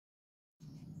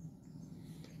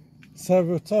So I've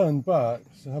returned back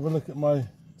to have a look at my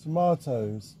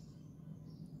tomatoes,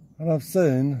 and I've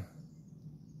seen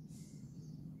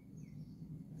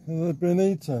that they've been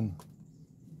eaten,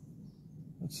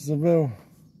 which is a real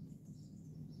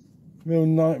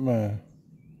nightmare.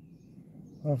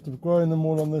 After growing them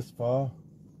all on this far,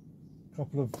 a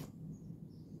couple have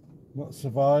not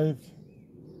survived,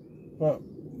 but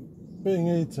being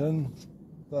eaten,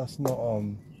 that's not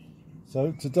on.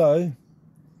 So today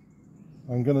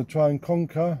I'm going to try and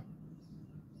conquer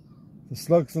the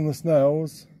slugs and the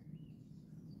snails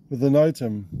with an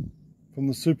item from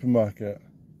the supermarket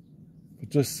for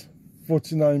just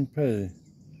 49p.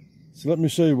 So let me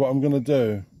show you what I'm going to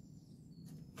do.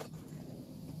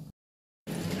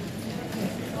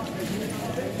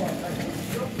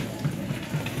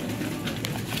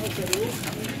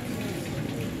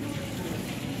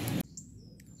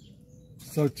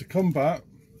 So to combat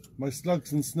my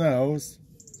slugs and snails,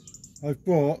 I've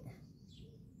bought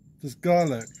this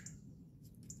garlic.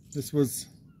 This was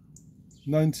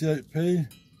 98p,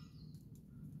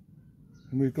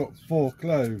 and we've got 4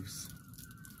 cloves,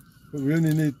 but we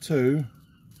only need 2.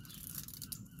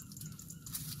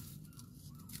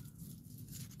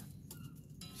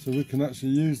 So we can actually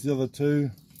use the other 2,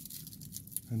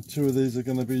 and 2 of these are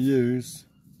going to be used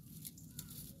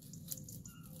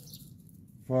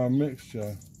for our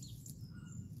mixture.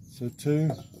 So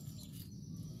 2,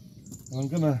 and I'm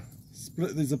going to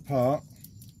split these apart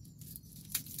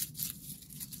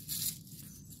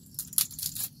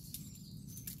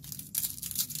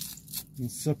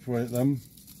and separate them.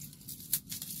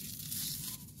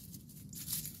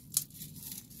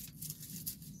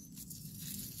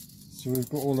 So we've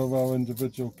got all of our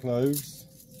individual cloves.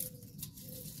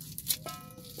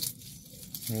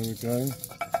 There we go.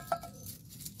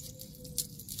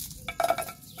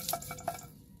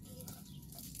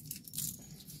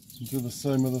 And do the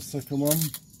same with the second one.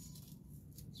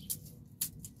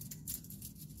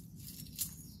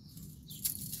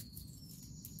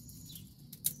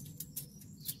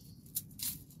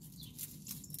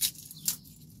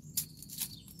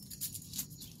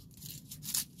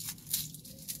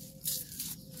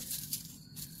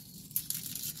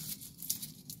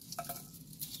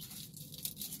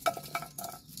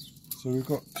 So we've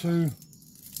got 2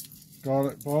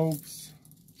 garlic bulbs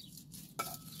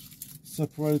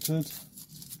separated.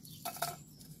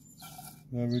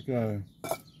 There we go.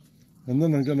 And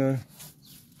then I'm gonna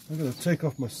take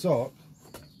off my sock.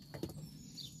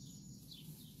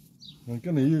 I'm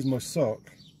gonna use my sock,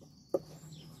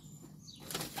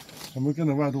 and we're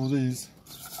gonna add all these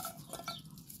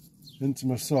into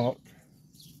my sock.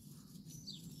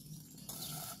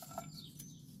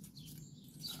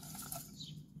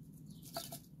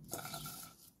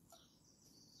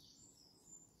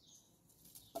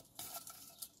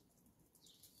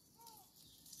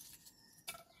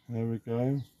 There we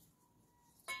go.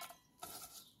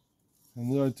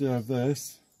 And the idea of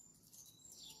this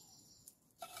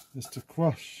is to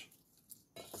crush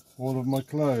all of my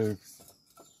cloves.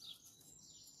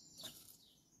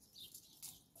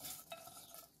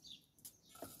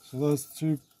 So those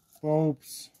 2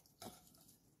 bulbs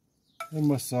in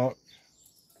my sock.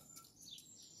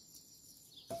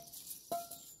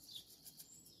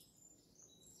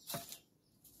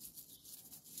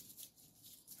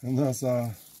 And that's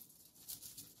our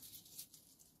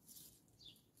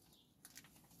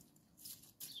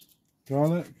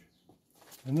garlic,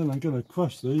 and then I'm going to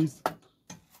crush these.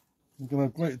 I'm going to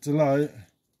have great delight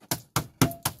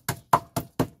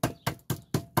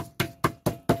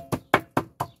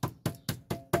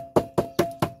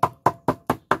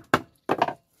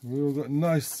we all got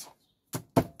nice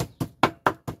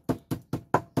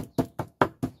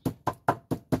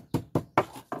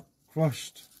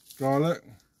crushed garlic,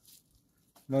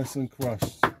 nice and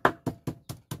crushed.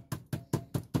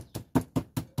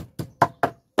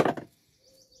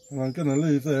 And I'm going to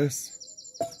leave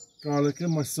this garlic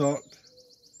in my sock,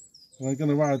 and I'm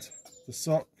going to add the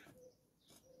sock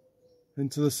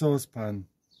into the saucepan.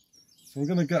 So I'm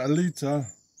going to get 1 litre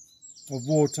of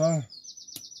water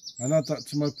and add that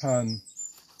to my pan.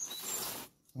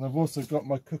 And I've also got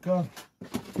my cooker.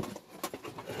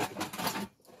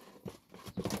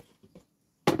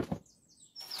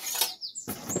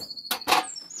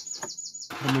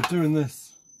 And we're doing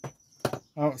this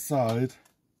outside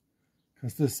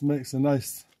because this makes a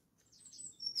nice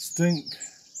stink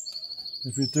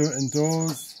if you do it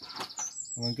indoors,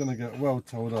 and I'm going to get well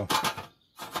told off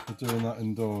for doing that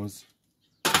indoors.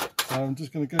 So I'm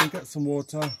just going to go and get some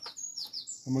water,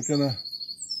 and we're going to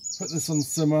put this on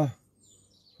simmer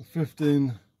for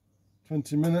 15-20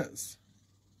 minutes,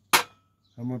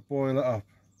 and we'll boil it up.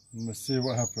 and we'll see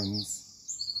what happens.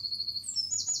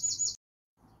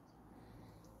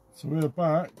 So we're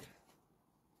back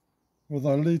with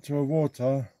our litre of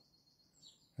water.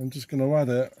 I'm just going to add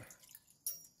it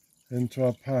into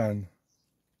our pan.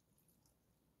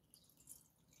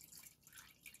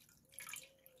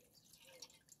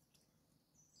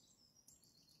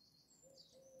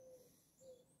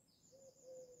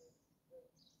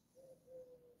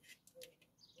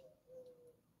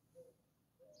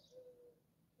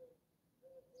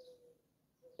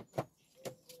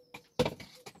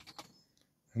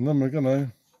 And then we're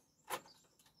going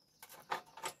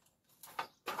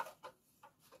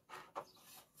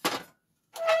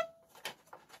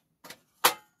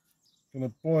to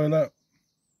boil it,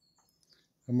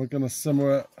 and we're going to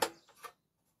simmer it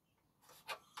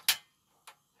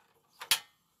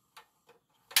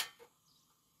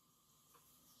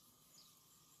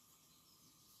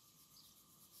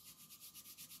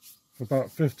for about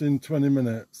 15-20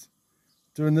 minutes.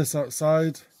 Doing this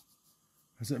outside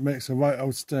as it makes a right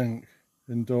old stink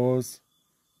indoors,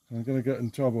 and I'm going to get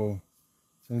in trouble.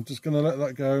 So I'm just going to let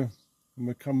that go and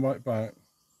we'll come right back.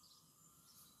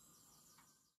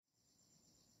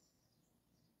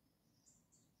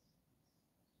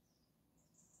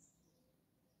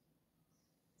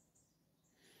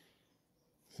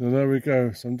 So there we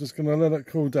go. So I'm just going to let it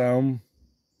cool down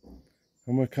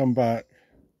and we'll come back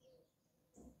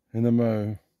in a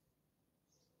mo.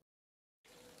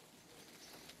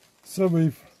 So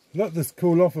we've let this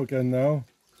cool off again now,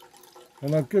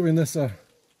 and I've given this a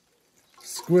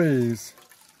squeeze,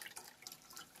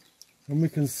 and we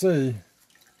can see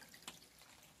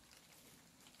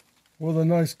all the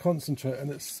nice concentrate,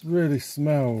 and it really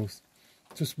smells.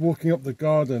 Just walking up the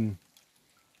garden,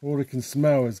 all we can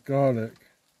smell is garlic.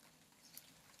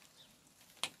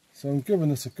 So I'm giving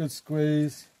this a good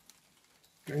squeeze,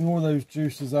 getting all those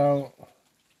juices out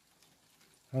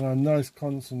and a nice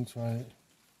concentrate.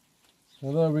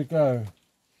 So there we go.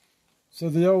 So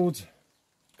the old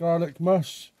garlic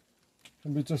mush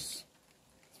can be just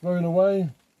thrown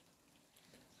away,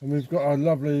 and we've got our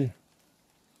lovely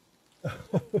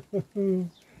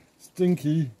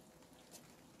stinky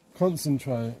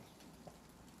concentrate.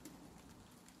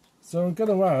 So I'm going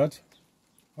to add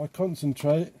our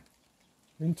concentrate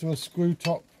into a screw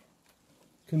top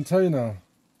container,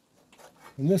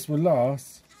 and this will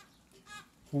last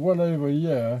for well over a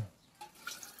year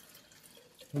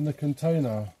in the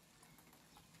container.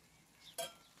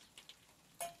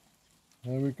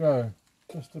 There we go,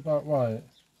 just about right.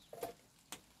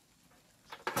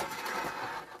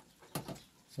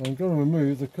 So I'm going to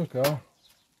remove the cooker,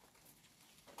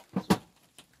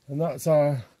 and that's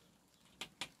our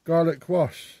garlic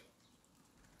wash.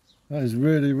 That is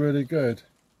really, really good.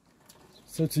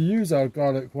 So to use our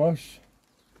garlic wash,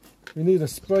 we need a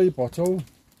spray bottle,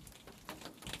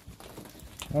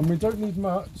 and we don't need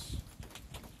much.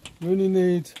 We only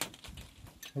need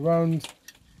around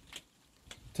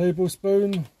a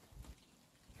tablespoon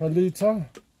per litre.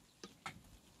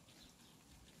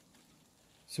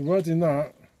 So we're adding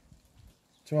that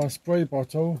to our spray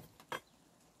bottle,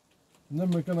 and then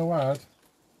we're going to add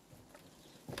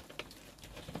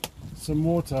some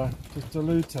water to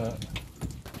dilute it.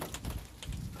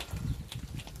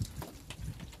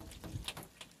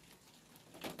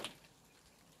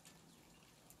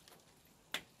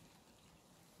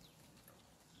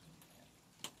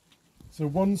 So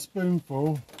 1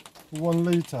 spoonful for 1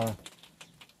 litre.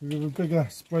 We have a bigger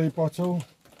spray bottle,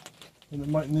 and it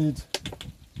might need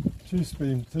 2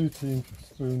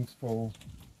 teaspoons full.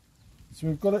 So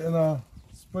we've got it in our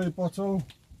spray bottle,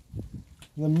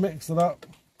 and then mix it up.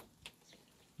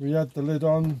 We add the lid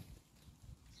on,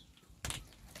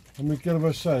 and we give it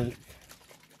a shake.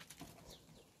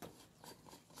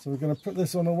 So we're going to put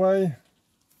this on away.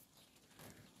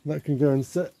 That can go and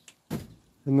sit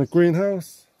in the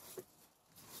greenhouse,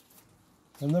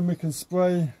 and then we can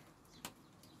spray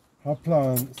our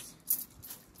plants.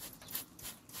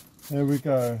 There we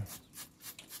go.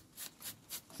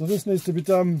 So this needs to be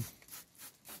done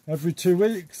every 2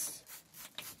 weeks,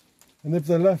 and if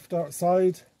they're left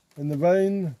outside in the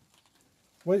rain,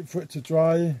 wait for it to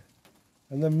dry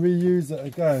and then reuse it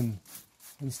again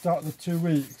and start the 2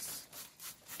 weeks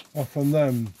off on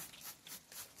them.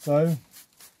 So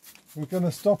we're going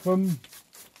to stop them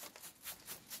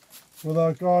with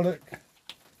our garlic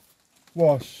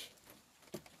wash,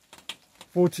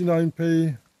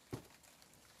 49p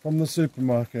from the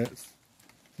supermarkets.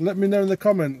 Let me know in the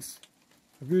comments,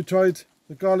 have you tried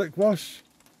the garlic wash?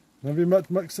 Have you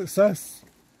met much success?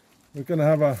 We're going to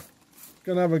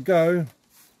have a go,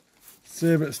 see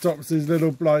if it stops these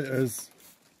little blighters.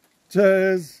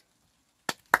 Cheers!